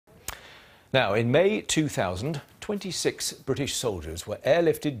Now, in May 2000, 26 British soldiers were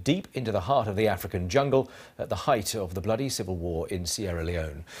airlifted deep into the heart of the African jungle at the height of the bloody civil war in Sierra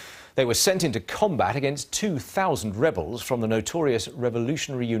Leone. They were sent into combat against 2,000 rebels from the notorious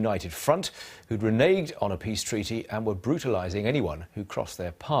Revolutionary United Front, who'd reneged on a peace treaty and were brutalising anyone who crossed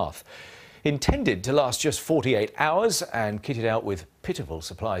their path. Intended to last just 48 hours and kitted out with pitiful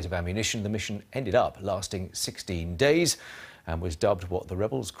supplies of ammunition, the mission ended up lasting 16 days and was dubbed what the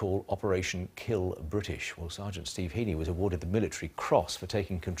rebels call Operation Kill British. Well, Sergeant Steve Heaney was awarded the Military Cross for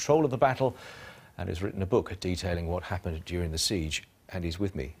taking control of the battle and has written a book detailing what happened during the siege. And he's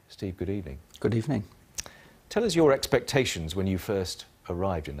with me. Steve, good evening. Good evening. Tell us your expectations when you first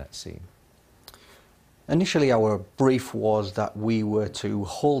arrived in that scene. Initially, our brief was that we were to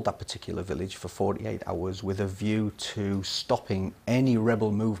hold that particular village for 48 hours with a view to stopping any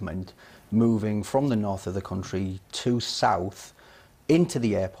rebel movement moving from the north of the country to south into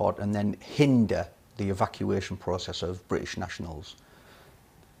the airport and then hinder the evacuation process of British nationals.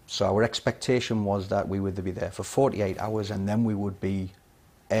 So our expectation was that we would be there for 48 hours and then we would be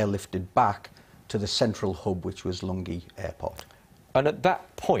airlifted back to the central hub, which was Lungi Airport. And at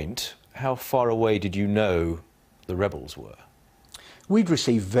that point, how far away did you know the rebels were? We'd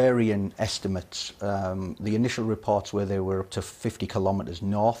received varying estimates. The initial reports were they were up to 50 kilometres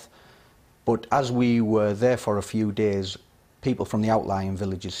north, but as we were there for a few days, people from the outlying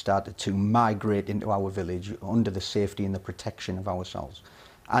villages started to migrate into our village under the safety and the protection of ourselves.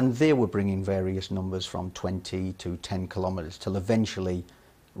 And they were bringing various numbers from 20 to 10 kilometres till eventually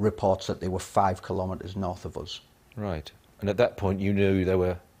reports that they were 5 kilometres north of us. Right. And at that point you knew there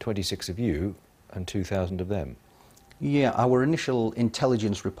were 26 of you and 2,000 of them. Yeah, our initial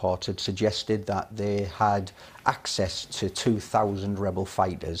intelligence reports had suggested that they had access to 2,000 rebel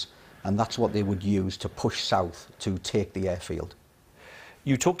fighters, and that's what they would use to push south to take the airfield.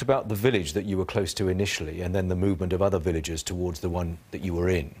 You talked about the village that you were close to initially and then the movement of other villagers towards the one that you were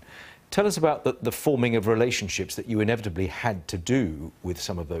in. Tell us about the forming of relationships that you inevitably had to do with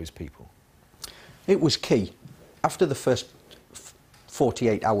some of those people. It was key. After the first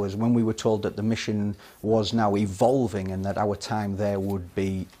 48 hours, when we were told that the mission was now evolving and that our time there would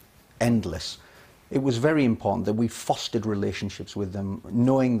be endless, it was very important that we fostered relationships with them,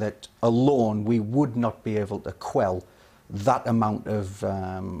 knowing that alone we would not be able to quell that amount of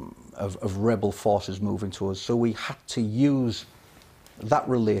rebel forces moving to us. So we had to use that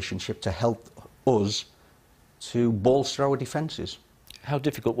relationship to help us to bolster our defences. How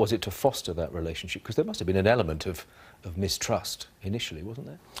difficult was it to foster that relationship? Because there must have been an element of mistrust initially, wasn't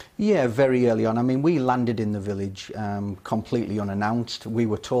there? Yeah, very early on. I mean, we landed in the village completely unannounced. We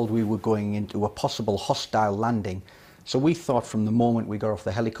were told we were going into a possible hostile landing. So we thought from the moment we got off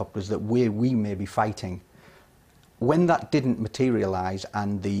the helicopters that we may be fighting. When that didn't materialise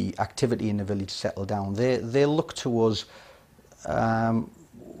and the activity in the village settled down, they looked to us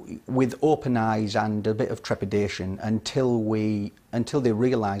with open eyes and a bit of trepidation until they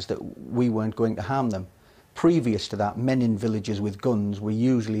realised that we weren't going to harm them. Previous to that, men in villages with guns were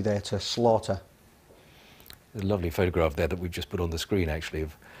usually there to slaughter. There's a lovely photograph there that we've just put on the screen, actually,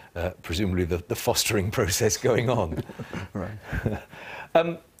 of presumably the fostering process going on.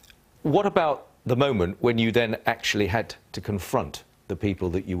 Right. What about the moment when you then actually had to confront the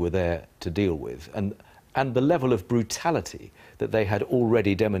people that you were there to deal with, and the level of brutality that they had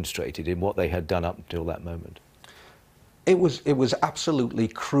already demonstrated in what they had done up until that moment? It was absolutely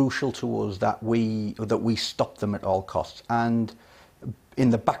crucial to us that we stopped them at all costs, and in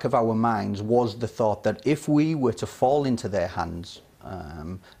the back of our minds was the thought that if we were to fall into their hands,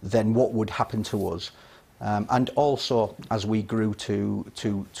 then what would happen to us? And also, as we grew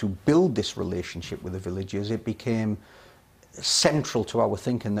to build this relationship with the villagers, it became central to our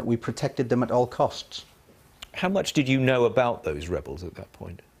thinking that we protected them at all costs. How much did you know about those rebels at that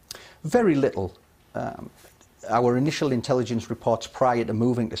point? Very little. Our initial intelligence reports prior to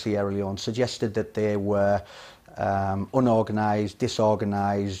moving to Sierra Leone suggested that they were unorganised,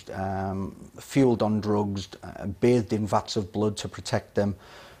 disorganised, fueled on drugs, bathed in vats of blood to protect them.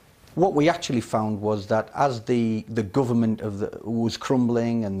 What we actually found was that as the government was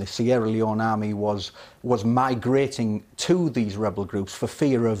crumbling and the Sierra Leone army was migrating to these rebel groups for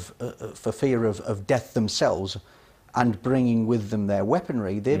fear of death themselves and bringing with them their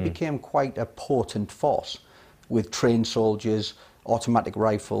weaponry, they became quite a potent force with trained soldiers, automatic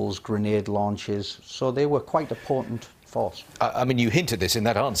rifles, grenade launchers. So they were quite a potent force. I mean, you hinted this in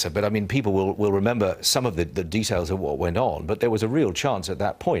that answer, but I mean, people will remember some of the details of what went on, but there was a real chance at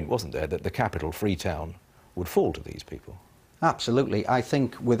that point, wasn't there, that the capital, Freetown, would fall to these people? Absolutely. I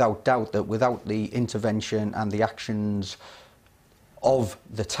think without doubt that without the intervention and the actions of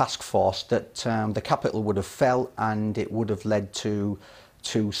the task force that the capital would have fell, and it would have led to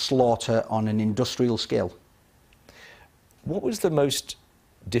slaughter on an industrial scale. What was the most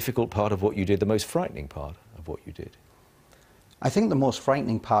difficult part of what you did, the most frightening part of what you did? I think the most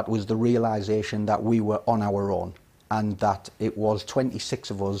frightening part was the realisation that we were on our own, and that it was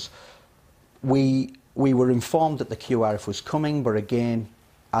 26 of us. We were informed that the QRF was coming, but again,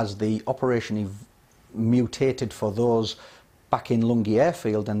 as the operation mutated for those back in Lungi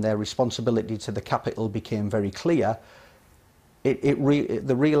Airfield and their responsibility to the capital became very clear,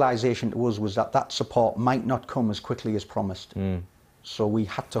 the realisation to us was that that support might not come as quickly as promised. So we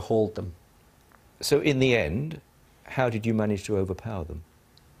had to hold them. So in the end, how did you manage to overpower them?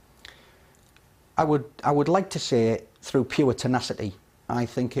 I would like to say through pure tenacity. I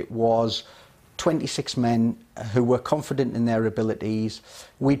think it was 26 men who were confident in their abilities.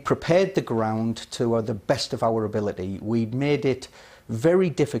 We'd prepared the ground to the best of our ability. We'd made it very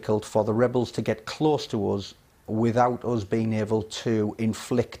difficult for the rebels to get close to us without us being able to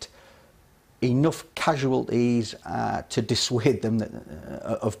inflict enough casualties to dissuade them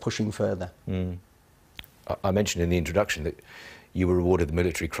of pushing further. I mentioned in the introduction that you were awarded the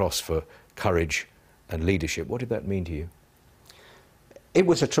Military Cross for courage and leadership. What did that mean to you? It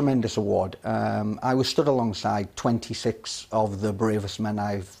was a tremendous award. I was stood alongside 26 of the bravest men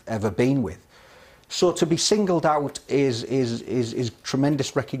I've ever been with. So to be singled out is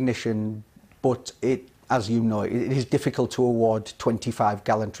tremendous recognition, but as you know, it is difficult to award 25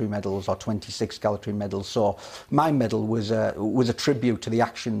 gallantry medals or 26 gallantry medals. So my medal was a tribute to the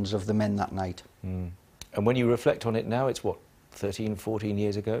actions of the men that night. And when you reflect on it now, it's what, 13, 14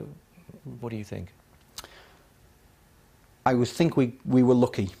 years ago? What do you think? I think we were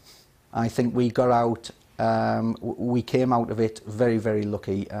lucky. I think we got out, we came out of it very, very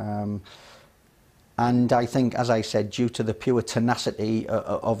lucky. And I think, as I said, due to the pure tenacity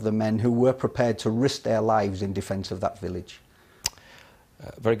of the men who were prepared to risk their lives in defence of that village.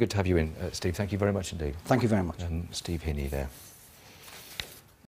 Very good to have you in, Steve. Thank you very much indeed. Thank you very much. Steve Hinney there.